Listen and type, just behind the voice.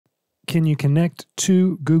Can you connect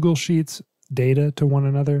two Google Sheets data to one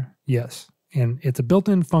another? Yes. And it's a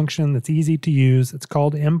built-in function that's easy to use. It's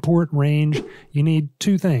called import range. You need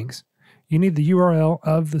two things. You need the URL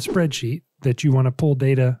of the spreadsheet that you want to pull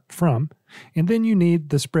data from, and then you need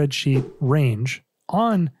the spreadsheet range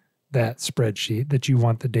on that spreadsheet that you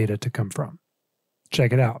want the data to come from.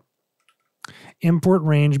 Check it out. Import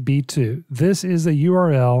range B2. This is a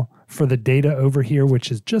URL for the data over here,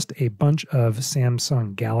 which is just a bunch of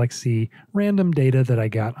Samsung Galaxy random data that I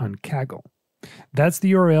got on Kaggle. That's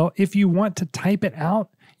the URL. If you want to type it out,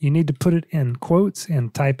 you need to put it in quotes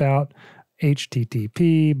and type out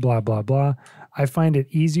HTTP, blah, blah, blah. I find it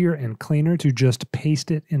easier and cleaner to just paste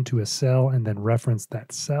it into a cell and then reference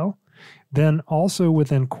that cell. Then also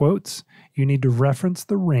within quotes, you need to reference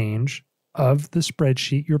the range of the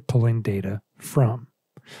spreadsheet you're pulling data from.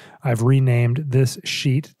 I've renamed this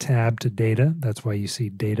sheet tab to data. That's why you see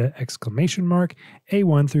data exclamation mark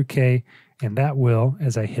A1 through K, and that will,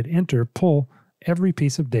 as I hit enter, pull every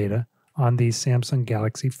piece of data on these Samsung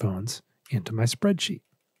Galaxy phones into my spreadsheet.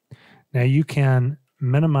 Now you can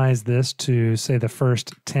minimize this to, say, the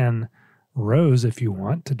first 10 rows if you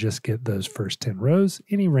want to just get those first 10 rows,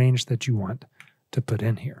 any range that you want to put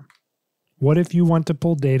in here. What if you want to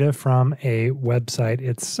pull data from a website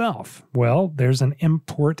itself? Well, there's an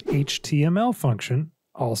import HTML function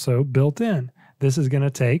also built in. This is going to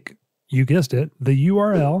take, you guessed it, the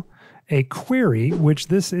URL, a query, which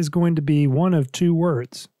this is going to be one of two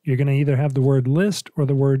words. You're going to either have the word list or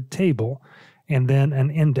the word table, and then an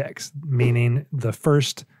index, meaning the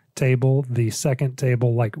first table, the second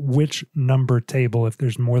table, like which number table, if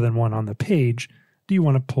there's more than one on the page, do you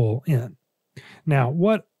want to pull in? Now,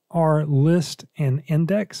 what are list and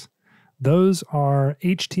index? Those are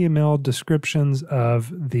HTML descriptions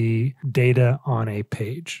of the data on a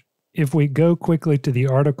page. If we go quickly to the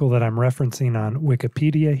article that I'm referencing on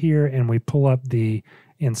Wikipedia here and we pull up the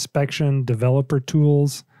inspection developer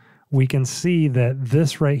tools, we can see that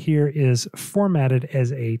this right here is formatted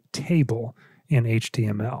as a table in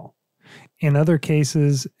HTML. In other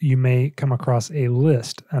cases, you may come across a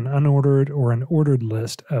list, an unordered or an ordered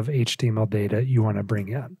list of HTML data you want to bring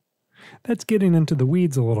in. That's getting into the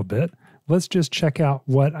weeds a little bit. Let's just check out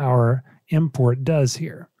what our import does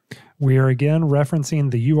here. We are again referencing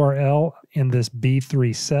the URL in this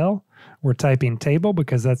B3 cell. We're typing table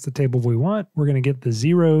because that's the table we want. We're going to get the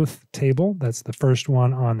 0th table. That's the first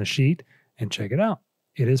one on the sheet. And check it out.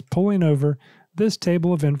 It is pulling over this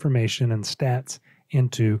table of information and stats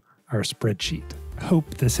into our spreadsheet.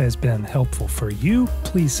 Hope this has been helpful for you.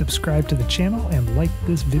 Please subscribe to the channel and like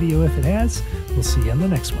this video if it has. We'll see you in the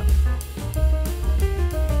next one.